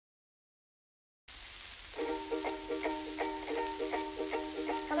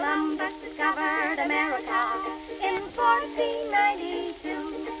discovered America in 1492.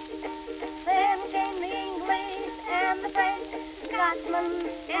 Then came the English and the French, the Scotsman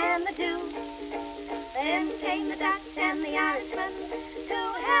and the Jew. Then came the Dutch and the Irishmen to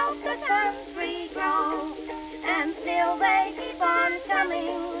help the country grow. And still they keep on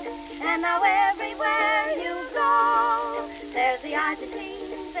coming, and now everywhere you go, there's the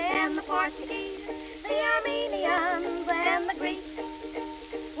Argentines and the Portuguese, the Armenians and the Greeks.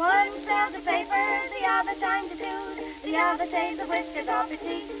 One sells a paper, the other shines a tooth, the other shaves the whiskers off your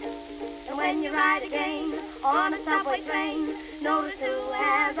teeth. And when you ride again on a subway train, notice who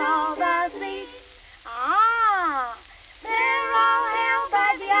has all the seats. Ah, they're all held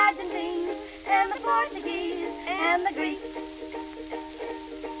by the Argentines and the Portuguese and the Greeks.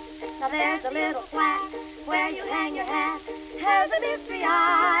 Now there's a little flat where you hang your hat, has an history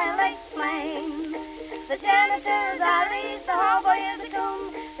I'll explain. The janitor's Irish, the hallboy is a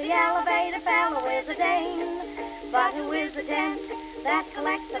coon, the elevator fellow is a Dane. But who is the gent that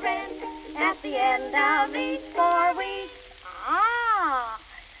collects the rent at the end of each 4 weeks? Ah,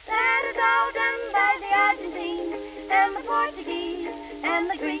 that is all done by the Argentines and the Portuguese and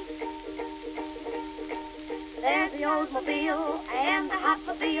the Greeks. There's the Oldsmobile and the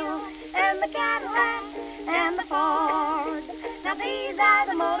Hopmobile and the Cadillac and the Ford. Now these are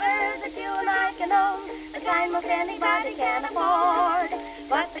the motors that you and I can own, the kind most anybody can afford.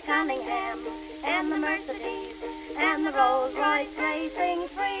 But the Cunningham and the Mercedes and the Rolls-Royce racing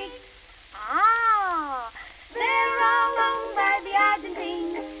freaks, ah, they're all owned by the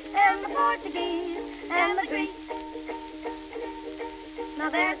Argentines and the Portuguese and the Greeks. Now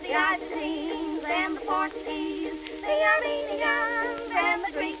there's the Argentines and the Portuguese, the Armenians and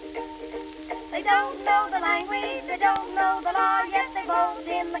the Greeks. They don't know the language, they don't know the law, yet they vote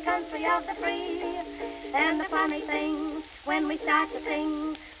in the country of the free. And the funny thing, when we start to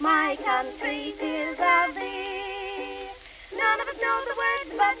sing, my country, 'tis of thee, none of us know the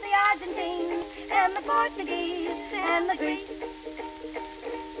words but the Argentines and the Portuguese and the Greeks.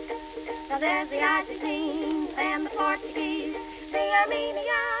 Now there's the Argentines and the Portuguese, the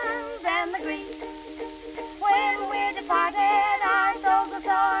Armenians and the Greeks. When we're departed, our souls will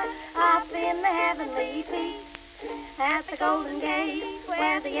soar up in the heavenly peace. At the Golden Gate,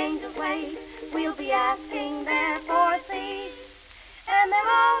 where the angels wait, we'll be asking there for seats. And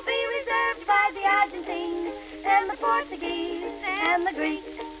they'll all be reserved by the Argentines and the Portuguese and the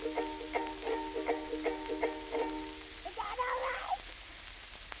Greeks.